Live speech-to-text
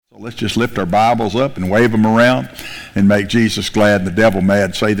So let's just lift our Bibles up and wave them around and make Jesus glad and the devil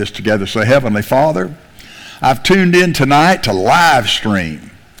mad. Say this together. Say, Heavenly Father, I've tuned in tonight to live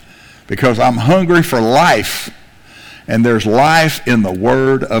stream because I'm hungry for life, and there's life in the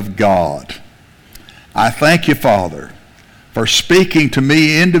Word of God. I thank you, Father, for speaking to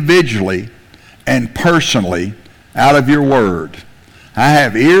me individually and personally out of your Word. I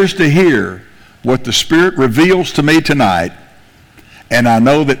have ears to hear what the Spirit reveals to me tonight, and I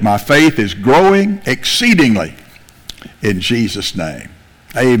know that my faith is growing exceedingly in Jesus' name.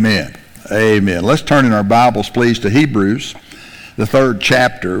 Amen. Amen. Let's turn in our Bibles, please, to Hebrews, the 3rd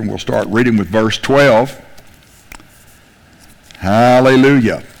chapter, and we'll start reading with verse 12.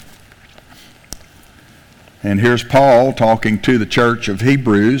 Hallelujah. And here's Paul talking to the church of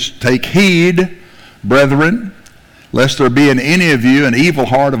Hebrews. Take heed, brethren, lest there be in any of you an evil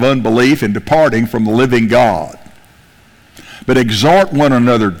heart of unbelief in departing from the living God. But exhort one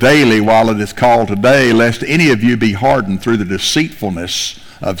another daily while it is called today, lest any of you be hardened through the deceitfulness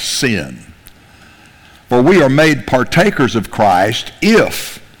of sin. For we are made partakers of Christ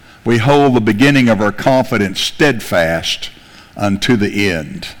if we hold the beginning of our confidence steadfast unto the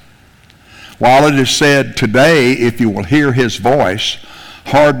end. While it is said, today, if you will hear his voice,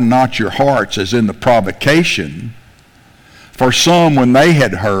 harden not your hearts as in the provocation. For some, when they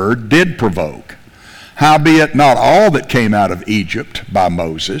had heard, did provoke. Howbeit not all that came out of Egypt by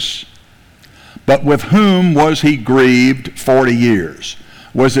Moses, but with whom was he grieved 40 years?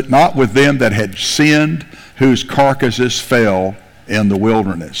 Was it not with them that had sinned, whose carcasses fell in the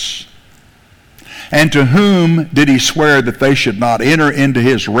wilderness? And to whom did he swear that they should not enter into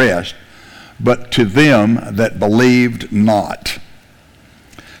his rest, but to them that believed not?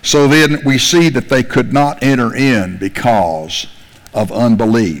 So then we see that they could not enter in because of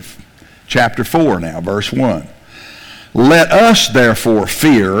unbelief. Chapter 4 now, verse 1. Let us therefore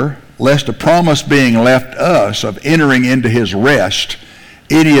fear, lest a promise being left us of entering into his rest,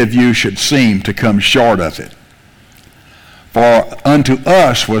 any of you should seem to come short of it. For unto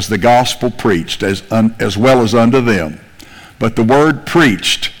us was the gospel preached, as well as unto them. But the word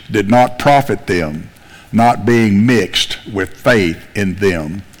preached did not profit them, not being mixed with faith in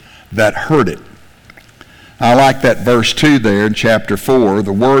them that heard it. I like that verse 2 there in chapter 4.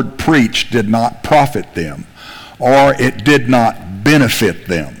 The word preached did not profit them, or it did not benefit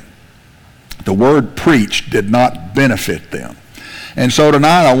them. The word preached did not benefit them. And so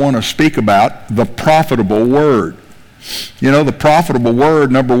tonight I want to speak about the profitable word. You know, the profitable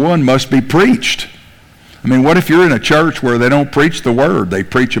word, number one, must be preached. I mean, what if you're in a church where they don't preach the word? They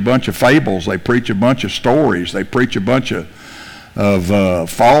preach a bunch of fables. They preach a bunch of stories. They preach a bunch of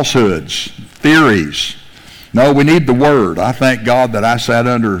falsehoods, theories. No, we need the word. I thank God that I sat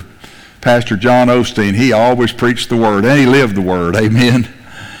under Pastor John Osteen. He always preached the word, and he lived the word. Amen.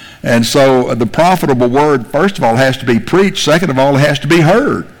 And so the profitable word, first of all, has to be preached. Second of all, it has to be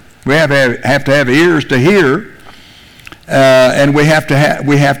heard. We have to have ears to hear, and we have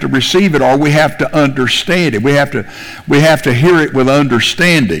to receive it, or we have to understand it. We have to hear it with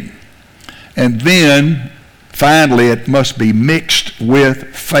understanding, and then finally, it must be mixed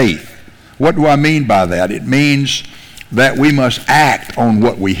with faith. What do I mean by that? It means that we must act on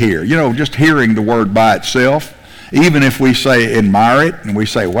what we hear. You know, just hearing the word by itself, even if we say admire it and we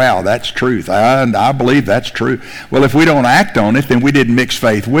say, wow, that's truth. I believe that's true. Well, if we don't act on it, then we didn't mix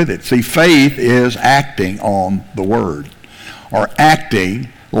faith with it. See, faith is acting on the word, or acting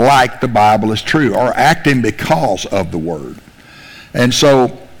like the Bible is true, or acting because of the word. And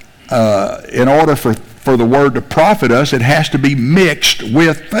so in order for the word to profit us, it has to be mixed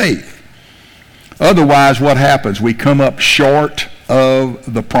with faith. Otherwise, what happens? We come up short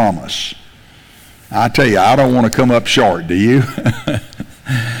of the promise. I tell you, I don't want to come up short, do you?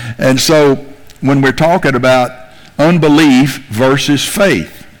 And so when we're talking about unbelief versus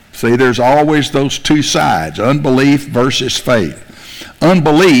faith, see, there's always those two sides, unbelief versus faith.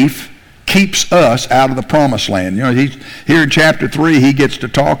 Unbelief keeps us out of the promised land. You know, here in chapter 3, he gets to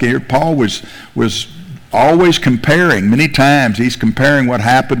talk here. Paul was always comparing. Many times he's comparing what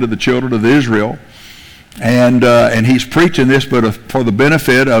happened to the children of Israel, and he's preaching this, but for the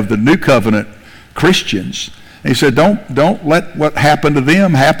benefit of the new covenant Christians. And he said, don't let what happened to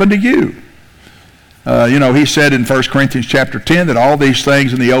them happen to you. He said in 1 Corinthians chapter 10 that all these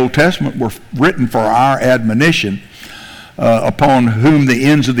things in the Old Testament were written for our admonition, upon whom the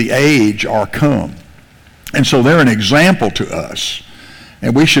ends of the age are come. And so they're an example to us,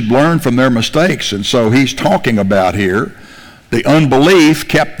 and we should learn from their mistakes. And so he's talking about here, the unbelief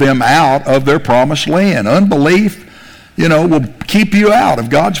kept them out of their promised land. Unbelief, will keep you out of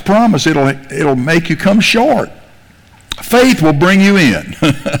God's promise. It'll make you come short. Faith will bring you in.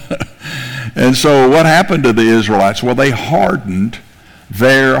 And so what happened to the Israelites? Well, they hardened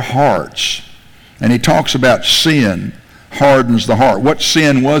their hearts. And he talks about sin hardens the heart. What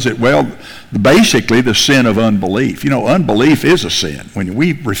sin was it? Well, basically the sin of unbelief. You know, unbelief is a sin. When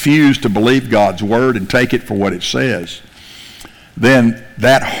we refuse to believe God's word and take it for what it says, then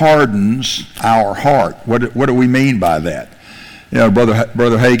that hardens our heart. What do we mean by that? You know, Brother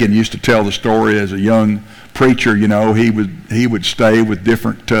Hagin used to tell the story as a young preacher. You know, he would stay with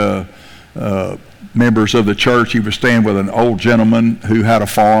different members of the church. He was staying with an old gentleman who had a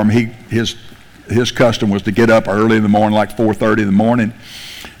farm. His custom was to get up early in the morning, like 4:30 in the morning.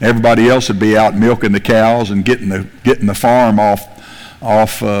 Everybody else would be out milking the cows and getting the farm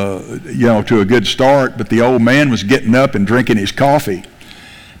off to a good start. But the old man was getting up and drinking his coffee,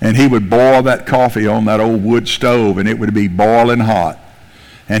 and he would boil that coffee on that old wood stove, and it would be boiling hot.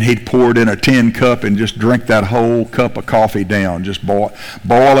 And he'd pour it in a tin cup and just drink that whole cup of coffee down, just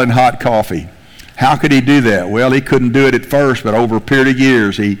boiling hot coffee. How could he do that? Well, he couldn't do it at first, but over a period of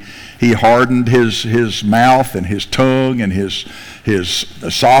years, he hardened his mouth and his tongue and his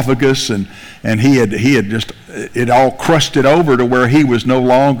esophagus, and he had just, it all crusted over to where he was no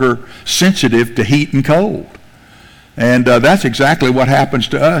longer sensitive to heat and cold. And that's exactly what happens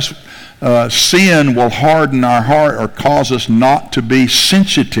to us. Sin will harden our heart or cause us not to be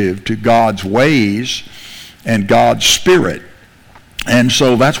sensitive to God's ways and God's Spirit. And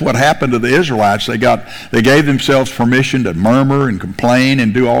so that's what happened to the Israelites. They gave themselves permission to murmur and complain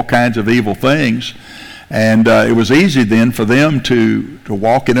and do all kinds of evil things. And it was easy then for them to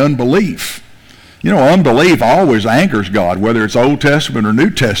walk in unbelief. You know, unbelief always angers God, whether it's Old Testament or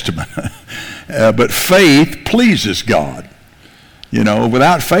New Testament. But faith pleases God. You know,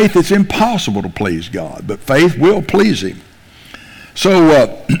 without faith it's impossible to please God, but faith will please Him.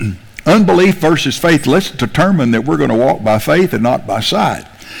 So unbelief versus faith, let's determine that we're going to walk by faith and not by sight.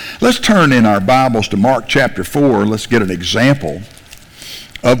 Let's turn in our Bibles to Mark chapter 4. Let's get an example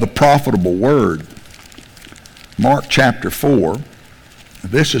of the profitable word. Mark chapter 4.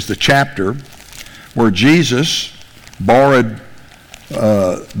 This is the chapter where Jesus borrowed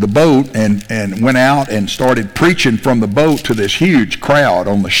the boat and went out and started preaching from the boat to this huge crowd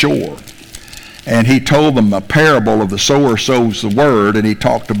on the shore. And he told them a parable of the sower sows the word, and he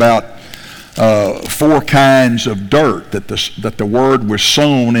talked about 4 kinds of dirt that the word was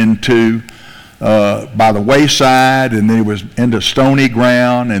sown into by the wayside, and then it was into stony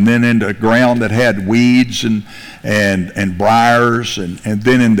ground, and then into ground that had weeds and briars, and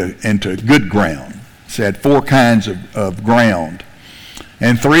then into good ground. So it had 4 kinds of ground.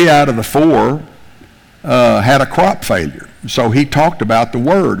 And 3 out of the 4 had a crop failure. So he talked about the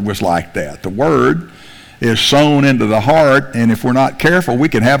word was like that. The word is sown into the heart, and if we're not careful, we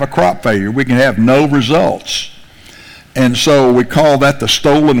can have a crop failure. We can have no results. And so we call that the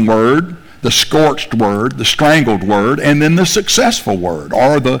stolen word, the scorched word, the strangled word, and then the successful word,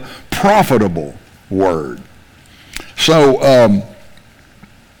 or the profitable word. So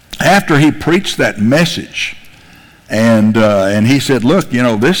after he preached that message, and he said, look, you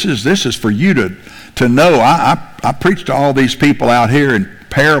know, this is for you to know. I preach to all these people out here in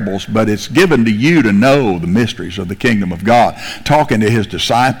parables, but it's given to you to know the mysteries of the kingdom of God, talking to his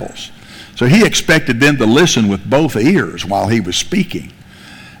disciples. So he expected them to listen with both ears while he was speaking.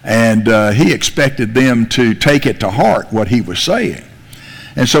 And he expected them to take it to heart, what he was saying.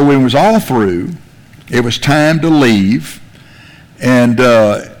 And so when it was all through, it was time to leave. And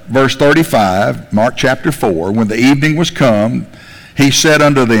verse 35, Mark chapter 4, when the evening was come, he said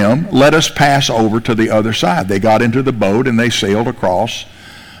unto them, let us pass over to the other side. They got into the boat and they sailed across,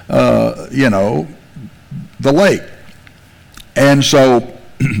 the lake. And so,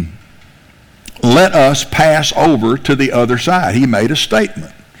 let us pass over to the other side. He made a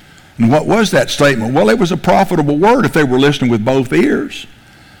statement. And what was that statement? Well, it was a profitable word if they were listening with both ears.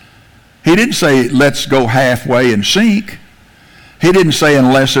 He didn't say, let's go halfway and sink. He didn't say,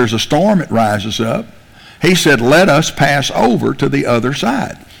 unless there's a storm, it rises up. He said, let us pass over to the other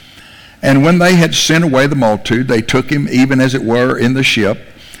side. And when they had sent away the multitude, they took him even as it were in the ship.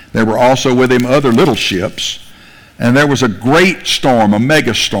 There were also with him other little ships. And there was a great storm, a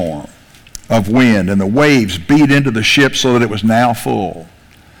mega storm of wind, and the waves beat into the ship so that it was now full.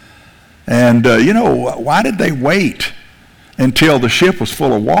 And, why did they wait until the ship was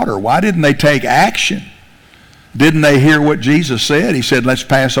full of water? Why didn't they take action? Didn't they hear what Jesus said? He said, let's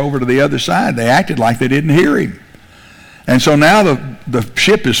pass over to the other side. They acted like they didn't hear him. And so now the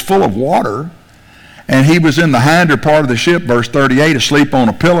ship is full of water, and he was in the hinder part of the ship, verse 38, asleep on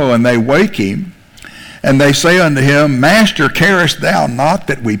a pillow, and they wake him. And they say unto him, Master, carest thou not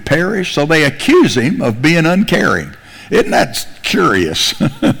that we perish? So they accuse him of being uncaring. Isn't that curious?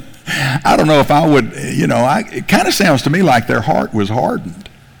 I don't know if I would, it kind of sounds to me like their heart was hardened.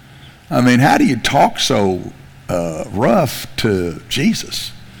 I mean, how do you talk so rough to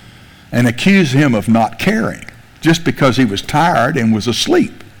Jesus and accuse him of not caring just because he was tired and was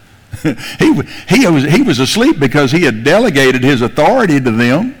asleep? He was asleep because he had delegated his authority to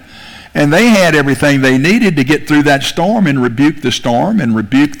them, and they had everything they needed to get through that storm and rebuke the storm and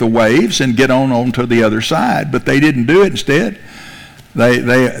rebuke the waves and get on to the other side. But they didn't do it. Instead,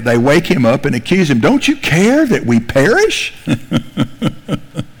 they wake him up and accuse him. Don't you care that we perish?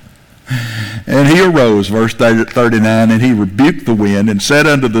 And he arose, verse 39, and he rebuked the wind and said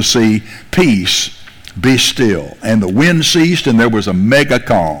unto the sea, Peace, be still. And the wind ceased, and there was a mega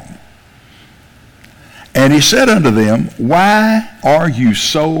calm. And he said unto them, Why are you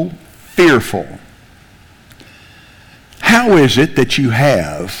so fearful? How is it that you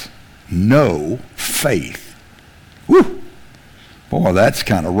have no faith? Whew. Boy, that's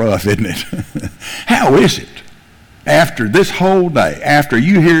kind of rough, isn't it? How is it? After this whole day, after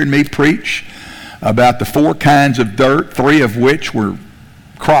you hearing me preach about the 4 kinds of dirt, 3 of which were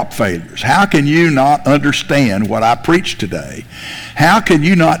crop failures, how can you not understand what I preached today? How can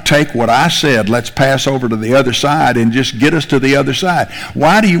you not take what I said, let's pass over to the other side, and just get us to the other side?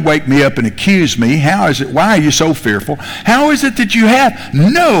 Why do you wake me up and accuse me? Why are you so fearful? How is it that you have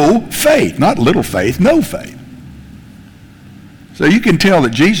no faith? Not little faith, no faith. So you can tell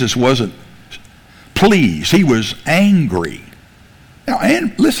that Jesus wasn't pleased. He was angry. Now,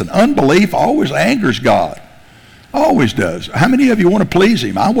 and listen, unbelief always angers God. Always does. How many of you want to please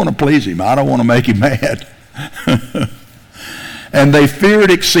him? I want to please him. I don't want to make him mad. And they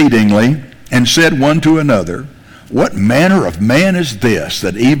feared exceedingly and said one to another, What manner of man is this,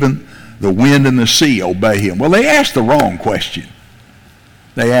 that even the wind and the sea obey him? Well, they asked the wrong question.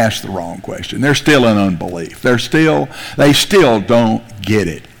 They asked the wrong question. They're still in unbelief. They still don't get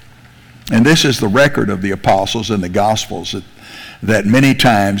it. And this is the record of the apostles in the Gospels, that many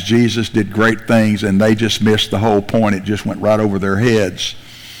times Jesus did great things and they just missed the whole point. It just went right over their heads.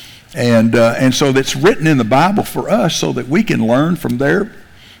 And so that's written in the Bible for us so that we can learn from their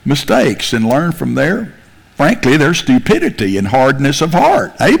mistakes and learn from frankly, their stupidity and hardness of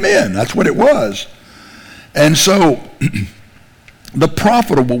heart. Amen. That's what it was. And so the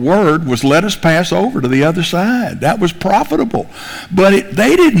profitable word was, let us pass over to the other side. That was profitable. But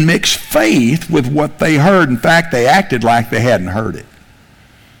they didn't mix faith with what they heard. In fact, they acted like they hadn't heard it.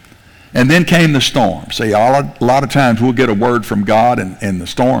 And then came the storm. See, a lot of times we'll get a word from God and the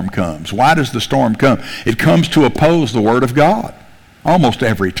storm comes. Why does the storm come? It comes to oppose the word of God. Almost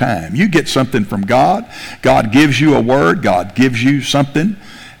every time. You get something from God. God gives you a word. God gives you something.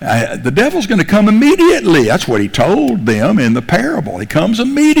 The devil's going to come immediately. That's what he told them in the parable. He comes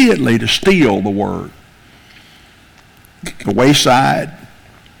immediately to steal the word. The wayside,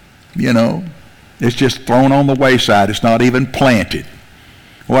 it's just thrown on the wayside. It's not even planted.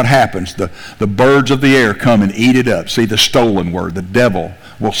 What happens? The birds of the air come and eat it up. See, the stolen word. The devil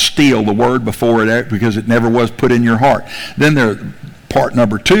will steal the word because it never was put in your heart. Then part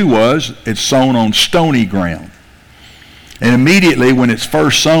number 2 was it's sown on stony ground. And immediately when it's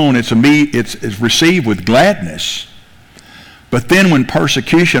first sown, it's received with gladness. But then when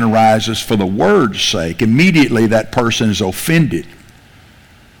persecution arises for the word's sake, immediately that person is offended.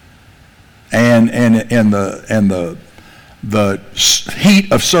 And the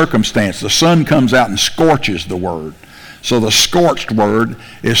heat of circumstance, the sun comes out and scorches the word. So the scorched word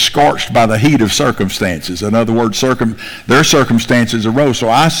is scorched by the heat of circumstances. In other words, their circumstances arose. So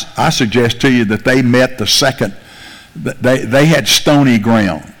I suggest to you that they met the second. They had stony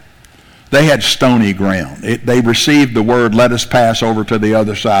ground. They had stony ground. They received the word, let us pass over to the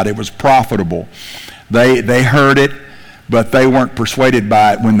other side. It was profitable. They heard it, but they weren't persuaded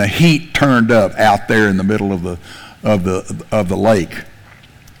by it when the heat turned up out there in the middle of the lake.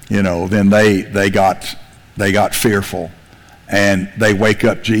 Then they got fearful, and they wake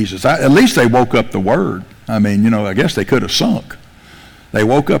up Jesus. At least they woke up the word. I mean, I guess they could have sunk. They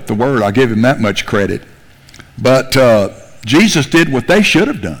woke up the word. I'll give him that much credit. But Jesus did what they should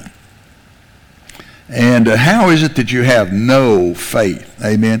have done. And how is it that you have no faith?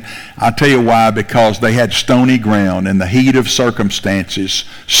 Amen. I'll tell you why. Because they had stony ground, and the heat of circumstances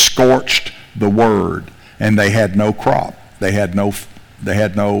scorched the word, and they had no crop. They had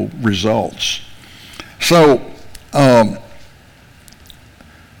no results. So,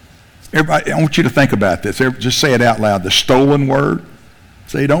 everybody, I want you to think about this. Just say it out loud. The stolen word.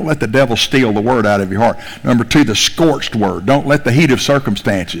 See, don't let the devil steal the word out of your heart. Number 2, the scorched word. Don't let the heat of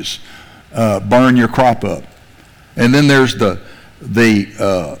circumstances burn your crop up. And then there's the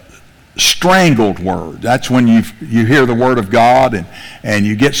strangled word. That's when you hear the word of God and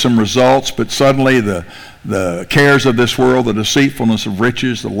you get some results, but suddenly the cares of this world, the deceitfulness of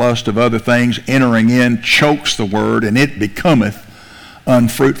riches, the lust of other things entering in chokes the word, and it becometh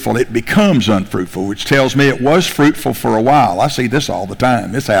unfruitful. It becomes unfruitful, which tells me it was fruitful for a while. I see this all the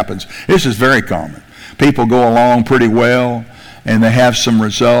time. This happens. This is very common. People go along pretty well, and they have some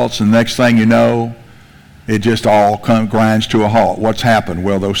results, and the next thing you know, it just all grinds to a halt. What's happened?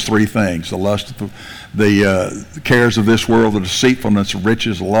 Well, those three things: the lust of the cares of this world, the deceitfulness of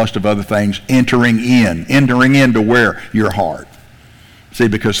riches, the lust of other things, entering into where? Your heart. See,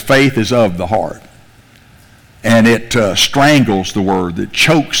 because faith is of the heart. And it strangles the word, it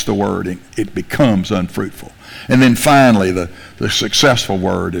chokes the word, and it becomes unfruitful. And then finally, the successful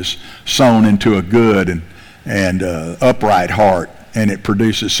word is sown into a good and upright heart, and it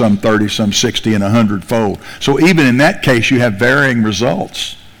produces some 30, some 60, and 100-fold. So even in that case, you have varying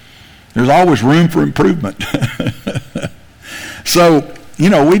results. There's always room for improvement. So,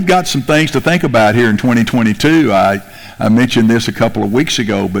 we've got some things to think about here in 2022. I mentioned this a couple of weeks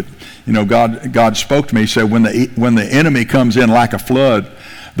ago, but God spoke to me. He said, when the enemy comes in like a flood,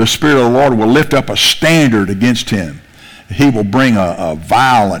 the Spirit of the Lord will lift up a standard against him. He will bring a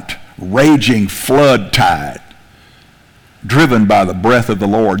violent, raging flood tide, driven by the breath of the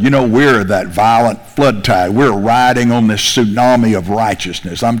Lord. We're that violent flood tide. We're riding on this tsunami of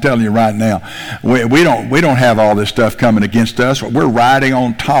righteousness. I'm telling you right now, we don't have all this stuff coming against us. We're riding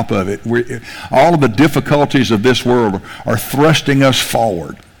on top of it. All of the difficulties of this world are thrusting us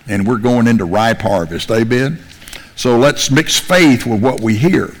forward, and we're going into ripe harvest. Amen? So let's mix faith with what we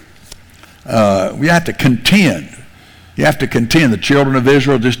hear. We have to contend. You have to contend. The children of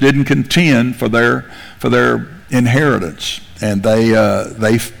Israel just didn't contend for their inheritance, and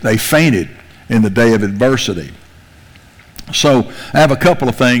they fainted in the day of adversity. So I have a couple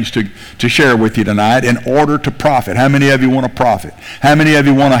of things to share with you tonight in order to profit. How many of you want to profit? How many of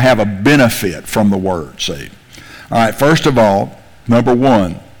you want to have a benefit from the word? See? All right, first of all, number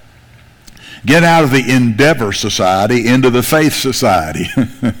one, get out of the endeavor society into the faith society.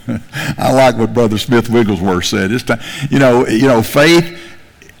 I like what Brother Smith Wigglesworth said. It's time, faith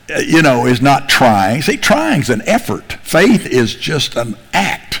is not trying. See, trying's an effort. Faith is just an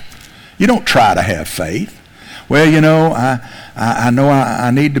act. You don't try to have faith. Well, I know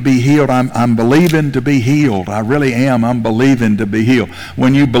I need to be healed. I'm believing to be healed. I really am. I'm believing to be healed.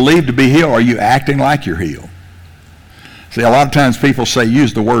 When you believe to be healed, are you acting like you're healed? See, a lot of times people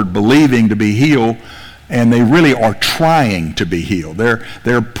use the word believing to be healed, and they really are trying to be healed.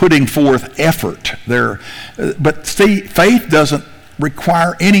 They're putting forth effort. But see, faith doesn't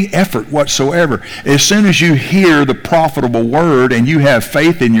require any effort whatsoever. As soon as you hear the profitable word and you have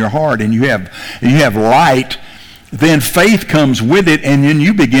faith in your heart and you have light, then faith comes with it, and then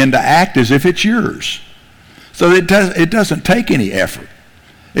you begin to act as if it's yours. So it doesn't take any effort.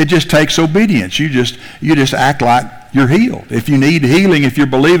 It just takes obedience. You just act like you're healed. If you need healing, if you're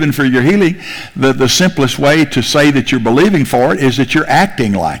believing for your healing, the simplest way to say that you're believing for it is that you're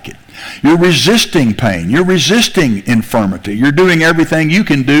acting like it. You're resisting pain. You're resisting infirmity. You're doing everything you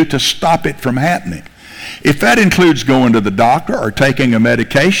can do to stop it from happening. If that includes going to the doctor or taking a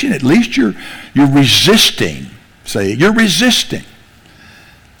medication, at least you're resisting. Say, you're resisting.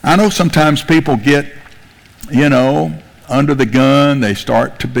 I know sometimes people get, under the gun. They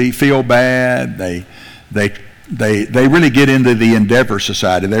start to feel bad. They really get into the endeavor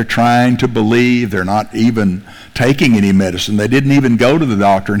society. They're trying to believe. They're not even taking any medicine. They didn't even go to the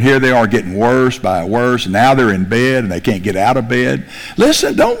doctor, and here they are getting worse by worse, and now they're in bed and they can't get out of bed.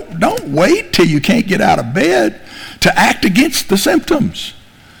 Listen, don't wait till you can't get out of bed to act against the symptoms.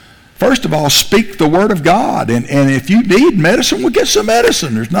 First of all, speak the word of God, and if you need medicine, we'll get some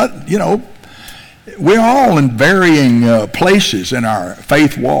medicine. There's not, we're all in varying places in our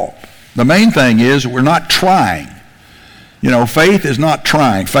faith walk. The main thing is we're not trying. Faith is not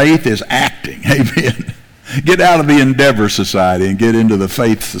trying. Faith is acting. Amen. Get out of the endeavor society and get into the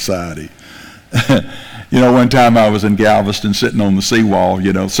faith society. One time I was in Galveston sitting on the seawall.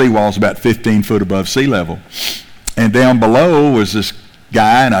 Seawall's about 15 foot above sea level. And down below was this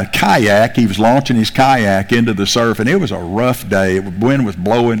guy in a kayak. He was launching his kayak into the surf, and it was a rough day. The wind was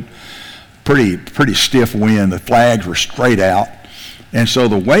blowing, pretty stiff wind. The flags were straight out. And so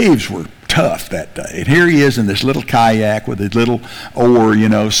the waves were tough that day. And here he is in this little kayak with his little oar,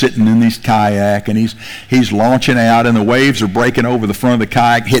 sitting in this kayak, and he's launching out, and the waves are breaking over the front of the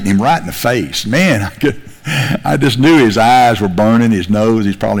kayak, hitting him right in the face. Man, I just knew his eyes were burning, his nose,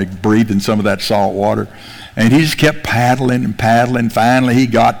 he's probably breathing some of that salt water. And he just kept paddling and paddling. Finally, he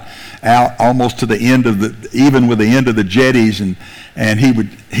got out almost to the end of even with the end of the jetties, and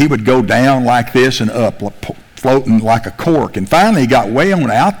he would go down like this and up, floating like a cork. And finally he got way on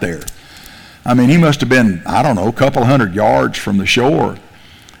out there. I mean, he must have been, I don't know, a couple hundred yards from the shore.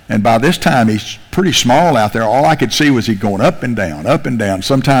 And by this time, he's pretty small out there. All I could see was he going up and down, up and down.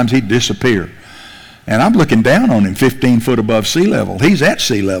 Sometimes he'd disappear. And I'm looking down on him 15 foot above sea level. He's at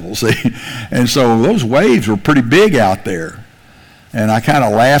sea level, see? And so those waves were pretty big out there. And I kind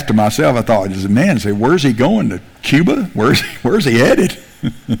of laughed to myself. I thought, man, where's he going, to Cuba? Where's he headed?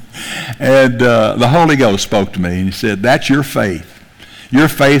 And the Holy Ghost spoke to me, and he said, that's your faith. Your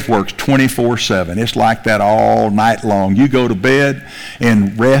faith works 24/7. It's like that all night long. You go to bed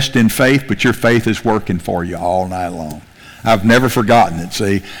and rest in faith, but your faith is working for you all night long. I've never forgotten it.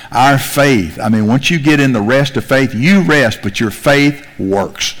 See, our faith, I mean, once you get in the rest of faith, you rest, but your faith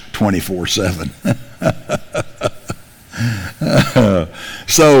works 24/7.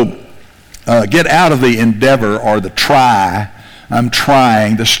 So get out of the endeavor or the try, I'm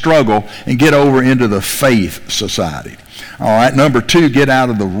trying, the struggle, and get over into the faith society. All right, number 2, get out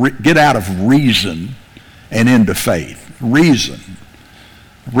of reason and into faith. Reason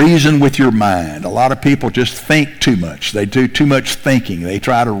with your mind. A lot of people just think too much. They do too much thinking. They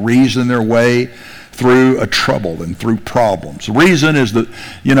try to reason their way through a trouble and through problems. Reason is the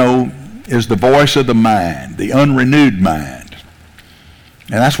voice of the mind, the unrenewed mind.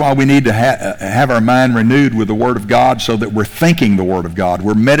 And that's why we need to have our mind renewed with the Word of God, so that we're thinking the Word of God.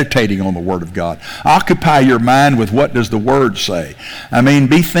 We're meditating on the Word of God. Occupy your mind with what does the Word say. I mean,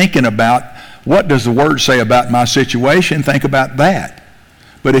 be thinking about what does the Word say about my situation. Think about that.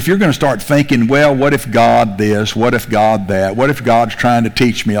 But if you're going to start thinking, well, what if God this? What if God that? What if God's trying to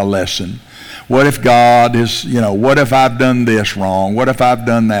teach me a lesson? What if God is, what if I've done this wrong? What if I've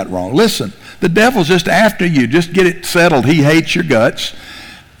done that wrong? Listen, the devil's just after you. Just get it settled. He hates your guts.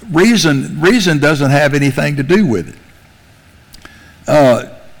 Reason doesn't have anything to do with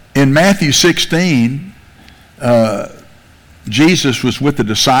it. In Matthew 16, Jesus was with the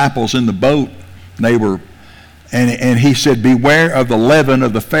disciples in the boat. And he said, beware of the leaven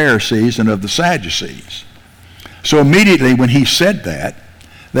of the Pharisees and of the Sadducees. So immediately when he said that,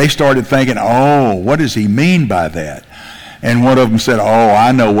 they started thinking, oh, what does he mean by that? And one of them said, oh,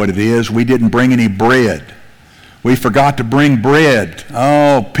 I know what it is. We didn't bring any bread. We forgot to bring bread.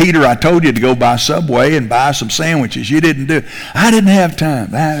 Oh, Peter, I told you to go by Subway and buy some sandwiches. You didn't do it. I didn't have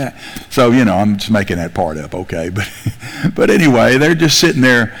time. So, I'm just making that part up, okay. But anyway, they're just sitting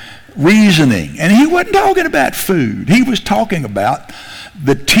there reasoning. And he wasn't talking about food. He was talking about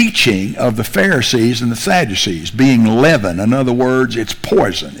the teaching of the Pharisees and the Sadducees being leaven. In other words, it's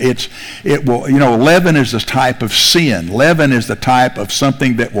poison. Leaven is the type of sin. Leaven is the type of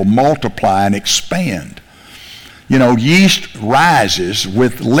something that will multiply and expand. Yeast rises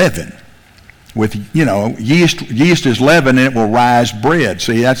with leaven. Yeast is leaven, and it will rise bread.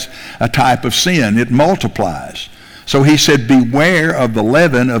 See, that's a type of sin. It multiplies. So he said, beware of the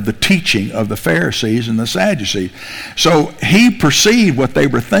leaven of the teaching of the Pharisees and the Sadducees. So he perceived what they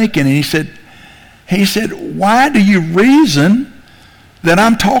were thinking, and he said, why do you reason that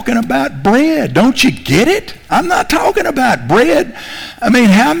I'm talking about bread? Don't you get it? I'm not talking about bread. I mean,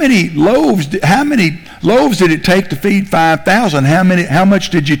 how many loaves did it take to feed 5,000? How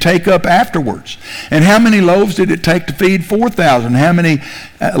much did you take up afterwards? And how many loaves did it take to feed 4,000? How many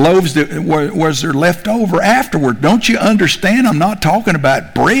loaves was there left over afterward? Don't you understand? I'm not talking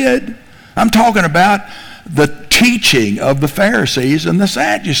about bread. I'm talking about the teaching of the Pharisees and the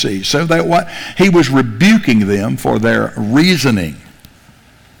Sadducees. So he was rebuking them for their reasoning.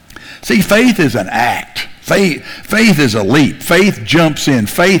 See, faith is an act. Faith is a leap. Faith jumps in.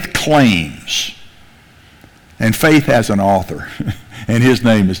 Faith claims. And faith has an author, and his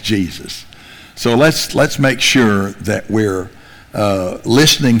name is Jesus. So let's make sure that we're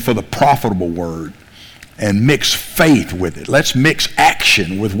listening for the profitable word and mix faith with it. Let's mix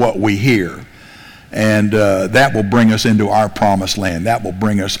action with what we hear. And that will bring us into our promised land. That will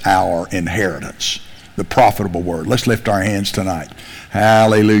bring us our inheritance, the profitable word. Let's lift our hands tonight.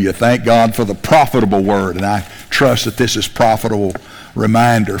 Hallelujah. Thank God for the profitable word. And I trust that this is profitable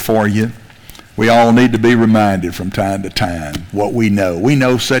reminder for you. We all need to be reminded from time to time what we know. We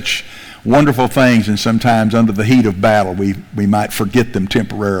know such wonderful things, and sometimes under the heat of battle we might forget them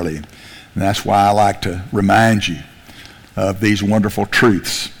temporarily. And that's why I like to remind you of these wonderful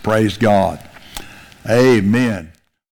truths. Praise God. Amen.